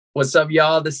What's up,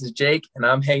 y'all? This is Jake, and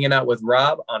I'm hanging out with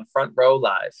Rob on Front Row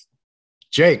Live.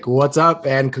 Jake, what's up?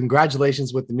 And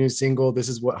congratulations with the new single. This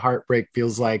is what heartbreak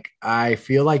feels like. I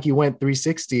feel like you went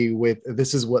 360 with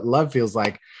This Is What Love Feels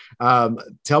Like.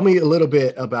 Tell me a little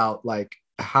bit about like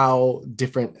how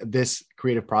different this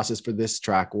creative process for this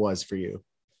track was for you.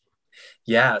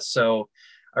 Yeah, so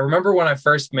I remember when I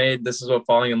first made This Is What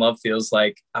Falling in Love Feels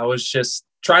Like, I was just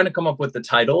trying to come up with the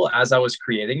title as I was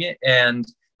creating it. And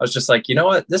I was just like, you know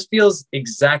what? This feels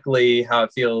exactly how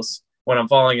it feels when I'm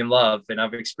falling in love. And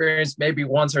I've experienced maybe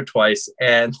once or twice.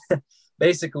 And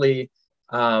basically,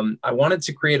 I wanted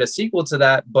to create a sequel to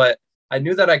that, but I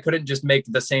knew that I couldn't just make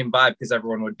the same vibe because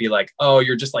everyone would be like, "Oh,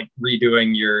 you're just like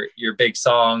redoing your big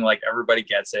song. Like everybody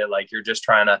gets it. Like you're just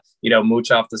trying to, mooch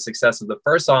off the success of the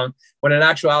first song." When in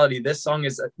actuality, this song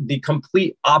is the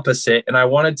complete opposite. And I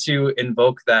wanted to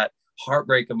invoke that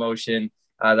heartbreak emotion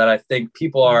that I think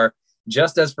people are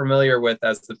just as familiar with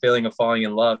as the feeling of falling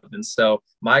in love. And so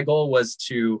my goal was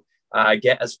to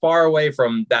get as far away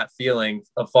from that feeling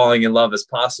of falling in love as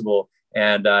possible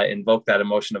and invoke that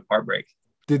emotion of heartbreak.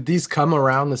 Did these come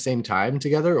around the same time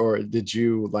together, or did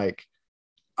you like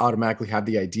automatically have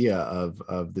the idea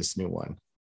of this new one?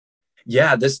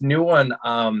 Yeah, this new one,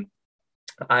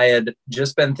 I had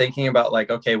just been thinking about like,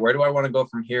 okay, where do I want to go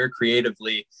from here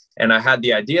creatively? And I had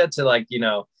the idea to like,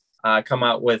 come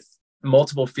out with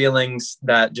multiple feelings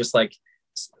that just like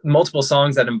multiple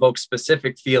songs that invoke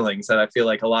specific feelings that I feel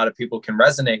like a lot of people can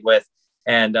resonate with.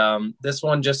 And this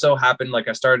one just so happened, like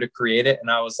I started to create it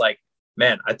and I was like,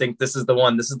 man, I think this is the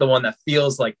one. This is the one that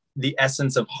feels like the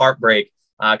essence of heartbreak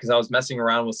because I was messing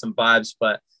around with some vibes.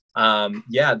 But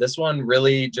yeah, this one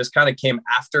really just kind of came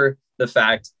after the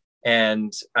fact.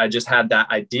 And I just had that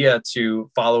idea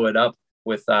to follow it up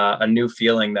with a new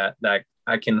feeling that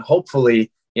I can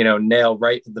hopefully, nail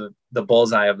right the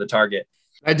bullseye of the target.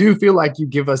 I do feel like you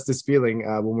give us this feeling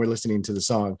when we're listening to the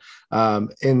song.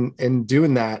 In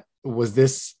doing that, was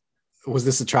this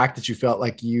a track that you felt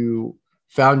like you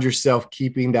found yourself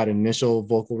keeping that initial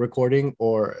vocal recording,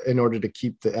 or in order to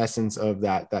keep the essence of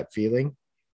that feeling?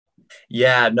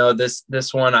 Yeah, no,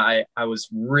 this one I was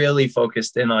really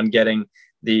focused in on getting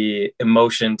the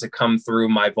emotion to come through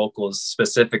my vocals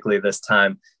specifically this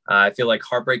time. I feel like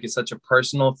heartbreak is such a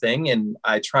personal thing, and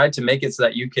I tried to make it so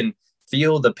that you can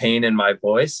feel the pain in my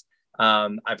voice.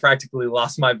 I practically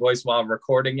lost my voice while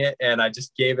recording it, and I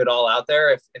just gave it all out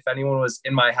there. If anyone was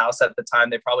in my house at the time,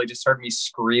 they probably just heard me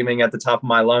screaming at the top of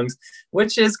my lungs,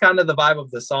 which is kind of the vibe of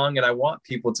the song. And I want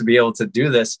people to be able to do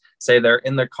this. Say they're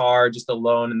in their car just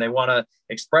alone and they want to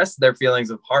express their feelings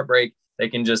of heartbreak. They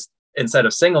can just, instead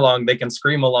of sing along, they can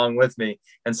scream along with me.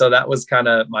 And so that was kind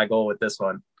of my goal with this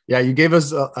one. Yeah, you gave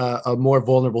us a more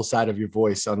vulnerable side of your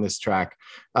voice on this track.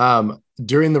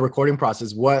 During the recording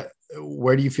process, where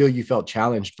do you feel you felt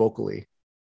challenged vocally?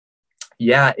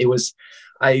 Yeah,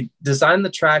 I designed the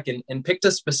track and picked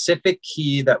a specific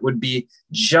key that would be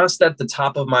just at the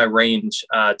top of my range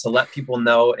to let people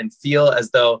know and feel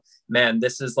as though, man,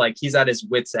 this is like he's at his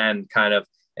wit's end kind of.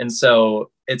 And so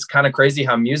it's kind of crazy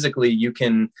how musically you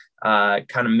can kind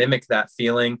of mimic that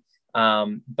feeling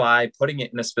by putting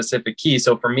it in a specific key.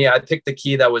 So for me, I picked the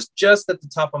key that was just at the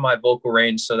top of my vocal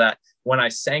range so that when I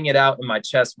sang it out in my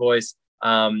chest voice,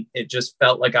 it just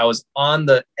felt like I was on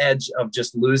the edge of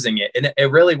just losing it. And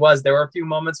it really was. There were a few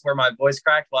moments where my voice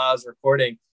cracked while I was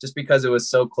recording just because it was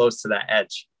so close to that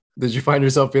edge. Did you find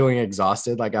yourself feeling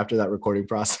exhausted like after that recording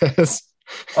process?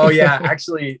 Oh yeah,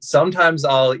 actually sometimes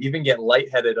I'll even get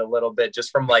lightheaded a little bit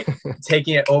just from like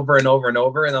taking it over and over and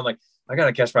over. And I'm like, I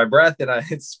gotta catch my breath. And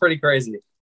it's pretty crazy.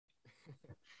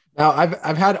 Now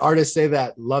I've had artists say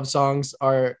that love songs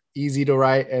are easy to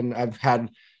write, and I've had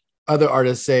other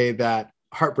artists say that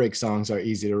heartbreak songs are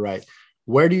easy to write.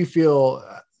 Where do you feel,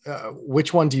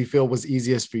 which one do you feel was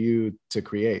easiest for you to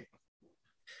create?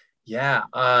 Yeah,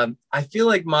 I feel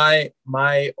like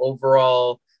my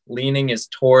overall leaning is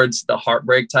towards the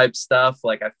heartbreak type stuff.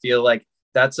 Like I feel like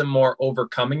that's a more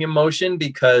overcoming emotion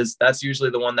because that's usually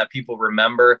the one that people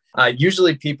remember.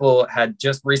 Usually people had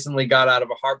just recently got out of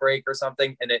a heartbreak or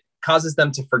something, and it causes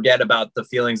them to forget about the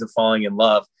feelings of falling in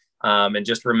love. And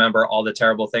just remember all the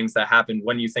terrible things that happened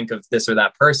when you think of this or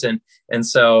that person. And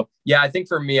so, yeah, I think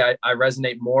for me, I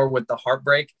resonate more with the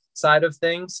heartbreak side of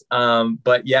things.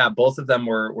 But yeah, both of them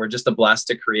were just a blast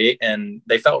to create, and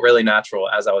they felt really natural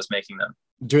as I was making them.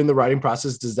 During the writing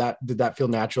process, did that feel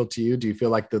natural to you? Do you feel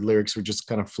like the lyrics were just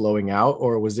kind of flowing out,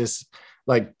 or was this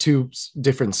like two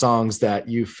different songs that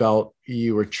you felt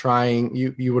you were trying,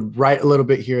 you would write a little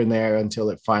bit here and there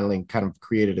until it finally kind of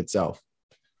created itself?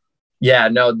 Yeah,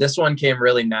 no, this one came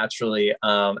really naturally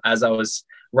as I was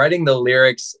writing the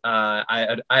lyrics,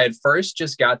 I had first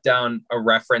just got down a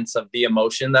reference of the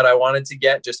emotion that I wanted to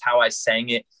get, just how I sang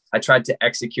it. I tried to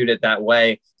execute it that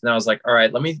way. And I was like, all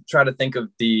right, let me try to think of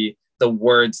the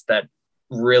words that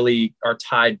really are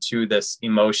tied to this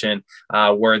emotion.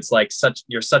 Words like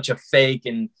you're such a fake,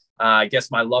 and I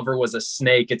guess my lover was a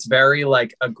snake. It's very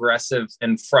like aggressive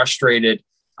and frustrated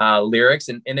lyrics,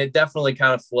 and it definitely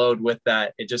kind of flowed with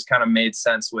that. It just kind of made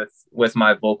sense with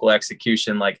my vocal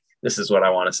execution. Like, this is what I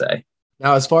want to say.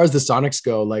 Now, as far as the sonics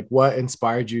go, like what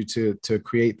inspired you to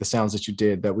create the sounds that you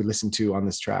did that we listened to on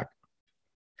this track?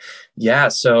 Yeah,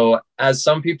 so as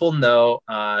some people know,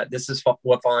 this is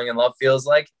what falling in love feels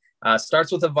like.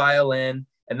 Starts with a violin,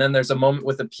 and then there's a moment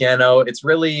with a piano. It's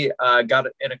really got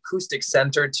an acoustic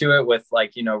center to it with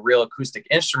like, real acoustic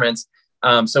instruments.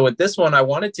 So with this one, I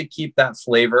wanted to keep that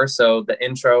flavor. So the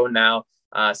intro now,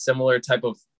 similar type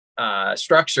of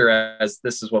structure as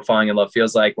This Is What Falling in Love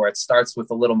Feels Like, where it starts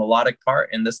with a little melodic part.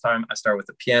 And this time I start with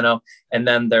the piano, and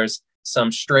then there's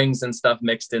some strings and stuff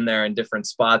mixed in there in different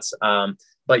spots.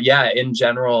 But yeah, in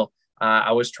general,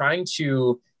 I was trying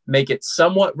to make it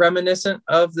somewhat reminiscent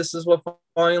of This Is What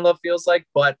Falling in Love Feels Like,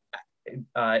 but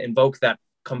invoke that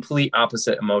complete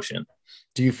opposite emotion.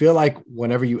 Do you feel like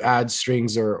whenever you add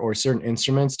strings or certain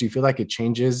instruments, do you feel like it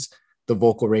changes the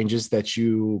vocal ranges that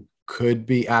you could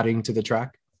be adding to the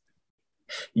track?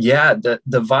 Yeah,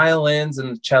 the violins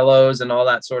and the cellos and all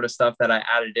that sort of stuff that I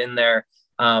added in there,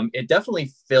 it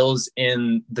definitely fills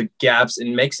in the gaps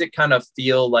and makes it kind of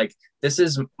feel like this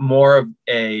is more of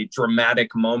a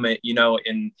dramatic moment.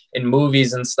 In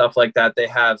movies and stuff like that, they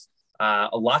have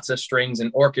lots of strings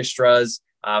and orchestras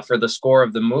for the score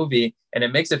of the movie, and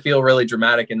it makes it feel really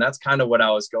dramatic. And that's kind of what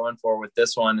I was going for with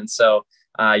this one. And so,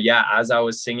 as I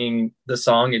was singing the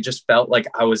song, it just felt like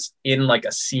I was in like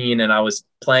a scene and I was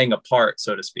playing a part,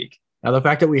 so to speak. Now, the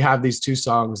fact that we have these two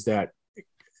songs that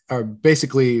are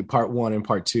basically part one and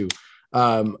part two,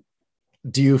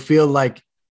 do you feel like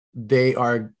they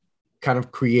are kind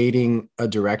of creating a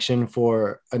direction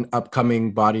for an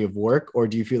upcoming body of work, or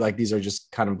do you feel like these are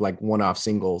just kind of like one-off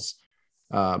singles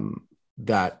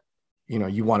that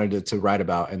you wanted to write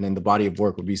about, and then the body of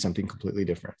work would be something completely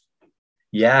different?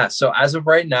 Yeah, so as of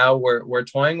right now, we're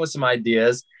toying with some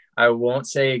ideas. I won't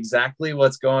say exactly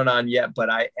what's going on yet, but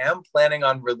I am planning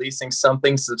on releasing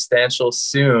something substantial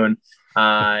soon.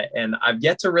 And I've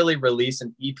yet to really release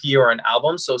an EP or an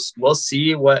album, so we'll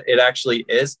see what it actually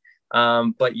is.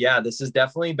 But yeah, this has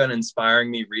definitely been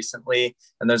inspiring me recently,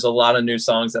 and there's a lot of new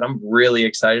songs that I'm really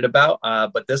excited about.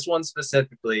 But this one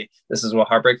specifically, This Is What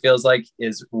Heartbreak Feels Like,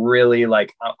 is really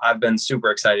like, I've been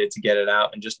super excited to get it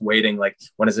out and just waiting, like,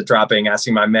 when is it dropping,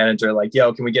 asking my manager, like,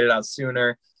 yo, can we get it out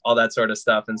sooner? All that sort of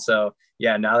stuff. And so,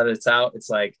 yeah, now that it's out, it's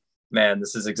like, man,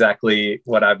 this is exactly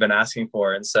what I've been asking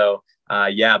for. And so,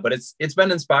 but it's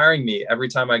been inspiring me. Every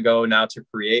time I go now to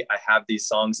create, I have these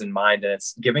songs in mind, and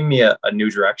it's giving me a new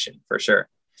direction for sure.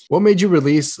 What made you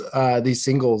release these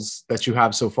singles that you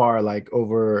have so far, like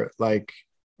over like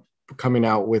coming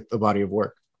out with a body of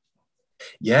work?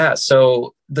 Yeah.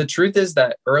 So the truth is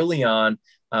that early on,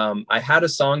 I had a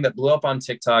song that blew up on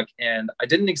TikTok, and I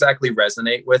didn't exactly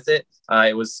resonate with it.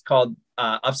 It was called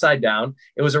Upside Down.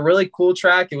 It was a really cool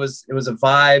track. It was a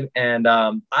vibe, and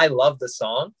I loved the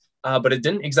song. But it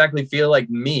didn't exactly feel like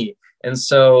me. And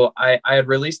so I had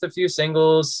released a few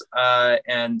singles,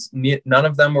 and none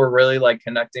of them were really like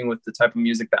connecting with the type of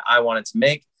music that I wanted to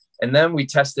make. And then we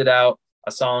tested out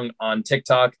a song on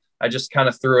TikTok. I just kind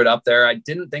of threw it up there. I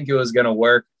didn't think it was going to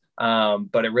work,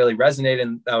 but it really resonated.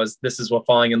 And that was This Is What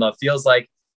Falling in Love Feels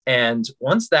Like. And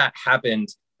once that happened,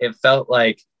 it felt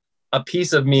like a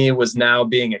piece of me was now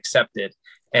being accepted.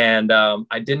 And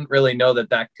I didn't really know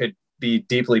that could be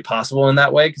deeply possible in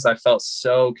that way, because I felt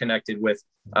so connected with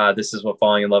This Is What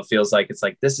Falling in Love Feels Like. It's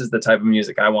like, this is the type of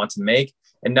music I want to make.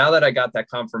 And now that I got that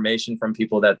confirmation from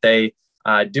people that they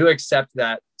do accept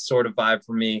that sort of vibe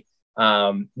for me,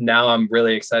 now I'm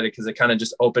really excited, because it kind of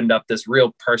just opened up this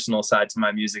real personal side to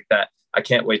my music that I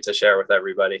can't wait to share with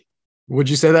everybody.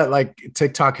 Would you say that like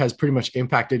TikTok has pretty much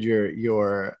impacted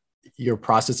your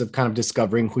process of kind of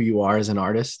discovering who you are as an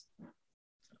artist?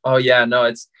 Oh yeah, no,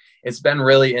 it's been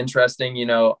really interesting.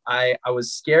 I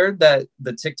was scared that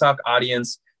the TikTok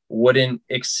audience wouldn't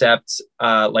accept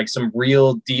like some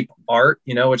real deep art,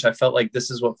 which I felt like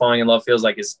This Is What Falling in Love Feels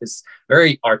Like is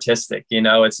very artistic.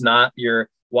 It's not your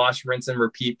wash, rinse, and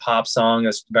repeat pop song.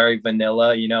 It's very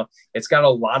vanilla. It's got a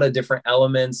lot of different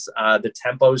elements. The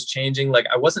tempo's changing. Like,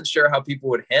 I wasn't sure how people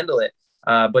would handle it,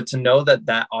 but to know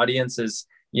that audience is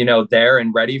there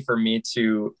and ready for me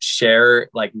to share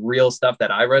like real stuff that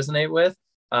I resonate with.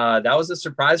 That was a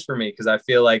surprise for me, because I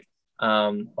feel like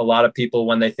A lot of people,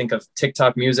 when they think of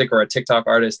TikTok music or a TikTok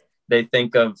artist, they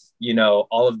think of, you know,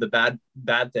 all of the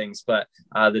bad things. But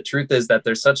the truth is that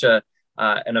there's such an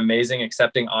amazing,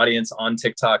 accepting audience on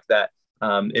TikTok that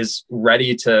is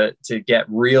ready to get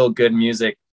real good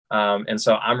music. And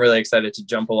so I'm really excited to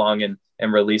jump along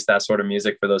and release that sort of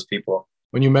music for those people.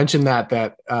 When you mentioned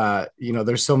that you know,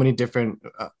 there's so many different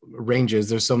ranges,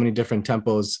 there's so many different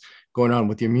tempos going on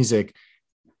with your music,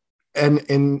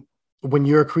 and when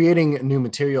you're creating new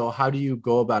material, how do you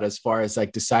go about as far as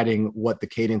like deciding what the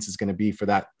cadence is going to be for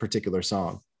that particular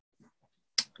song?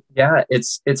 Yeah,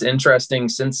 it's interesting,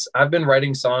 since I've been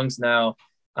writing songs now,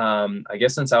 I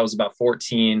guess since I was about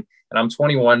 14, and I'm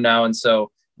 21 now. And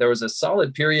so there was a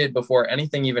solid period before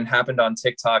anything even happened on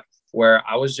TikTok where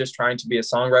I was just trying to be a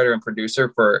songwriter and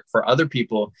producer for other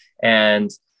people. And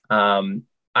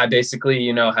I basically,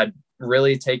 you know, had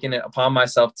really taken it upon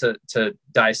myself to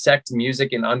dissect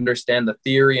music and understand the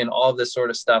theory and all of this sort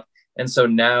of stuff. And so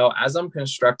now, as I'm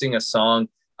constructing a song,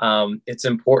 it's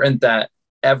important that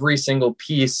every single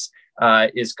piece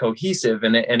is cohesive,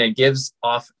 and it gives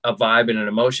off a vibe and an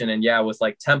emotion. And yeah, with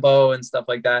like tempo and stuff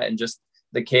like that, and just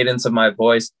the cadence of my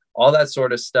voice, all that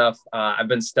sort of stuff, I've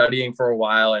been studying for a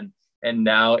while, and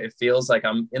now it feels like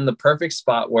I'm in the perfect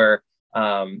spot where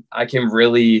I can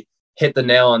really hit the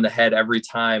nail on the head every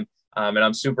time. And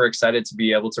I'm super excited to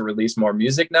be able to release more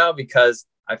music now, because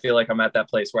I feel like I'm at that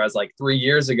place. Whereas like 3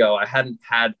 years ago, I hadn't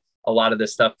had a lot of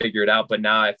this stuff figured out, but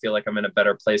now I feel like I'm in a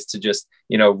better place to just,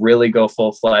 you know, really go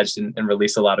full fledged and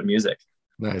release a lot of music.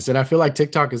 Nice. And I feel like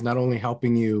TikTok is not only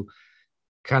helping you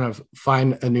kind of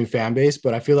find a new fan base,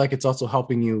 but I feel like it's also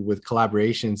helping you with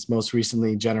collaborations. Most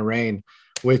recently, Jenna Rain,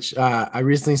 which I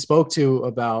recently spoke to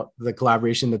about the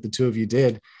collaboration that the two of you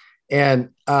did. And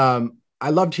I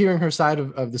loved hearing her side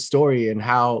of the story, and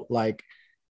how like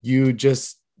you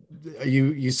just,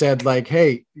 you said like,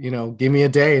 hey, you know, give me a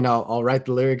day and I'll write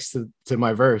the lyrics to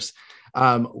my verse.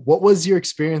 What was your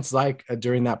experience like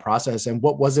during that process? And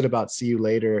what was it about See You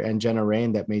Later and Jenna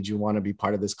Rain that made you want to be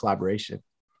part of this collaboration?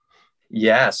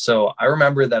 Yeah. So I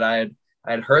remember that I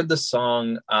had heard the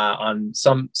song on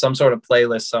some sort of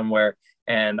playlist somewhere,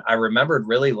 and I remembered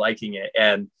really liking it.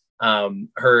 And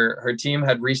her team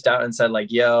had reached out and said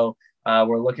like, yo,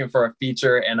 we're looking for a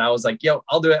feature. And I was like, yo,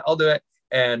 I'll do it.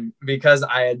 And because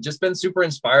I had just been super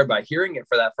inspired by hearing it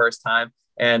for that first time.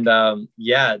 And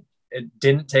yeah, it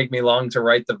didn't take me long to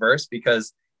write the verse,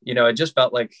 because, you know, it just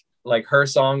felt like her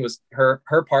song was, her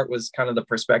part was kind of the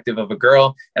perspective of a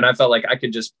girl. And I felt like I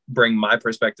could just bring my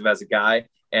perspective as a guy.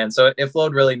 And so it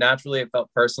flowed really naturally. It felt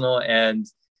personal. And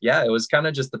yeah, it was kind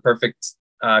of just the perfect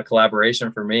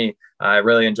collaboration for me. I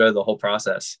really enjoyed the whole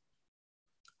process.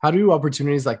 How do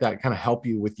opportunities like that kind of help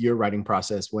you with your writing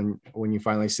process when you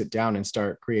finally sit down and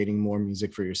start creating more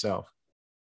music for yourself?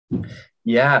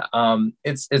 Yeah,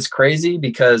 it's crazy,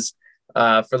 because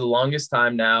for the longest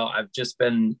time now, I've just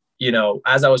been, you know,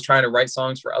 as I was trying to write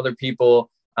songs for other people,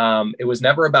 it was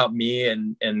never about me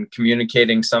and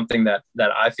communicating something that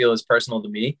I feel is personal to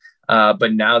me.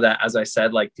 But now that, as I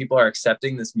said, like people are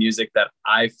accepting this music that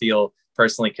I feel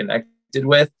personally connected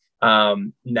with,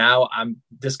 now I'm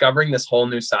discovering this whole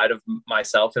new side of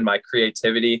myself and my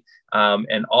creativity,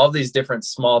 and all these different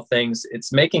small things.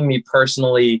 It's making me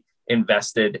personally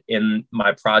invested in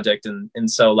my project.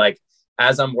 And so like,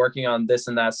 as I'm working on this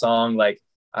and that song, like,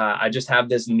 I just have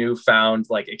this newfound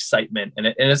like excitement, and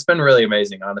it's been really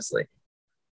amazing, honestly.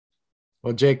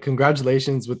 Well, Jake,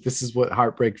 congratulations with This Is What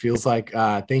Heartbreak Feels Like.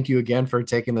 Thank you again for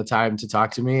taking the time to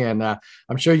talk to me. And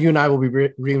I'm sure you and I will be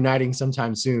reuniting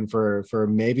sometime soon for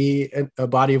maybe a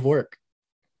body of work.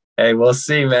 Hey, we'll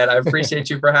see, man. I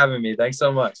appreciate you for having me. Thanks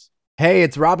so much. Hey,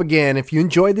 it's Rob again. If you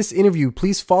enjoyed this interview,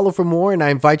 please follow for more, and I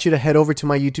invite you to head over to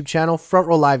my YouTube channel, Front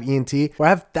Row Live ENT, where I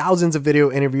have thousands of video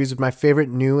interviews with my favorite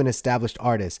new and established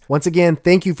artists. Once again,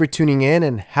 thank you for tuning in,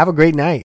 and have a great night.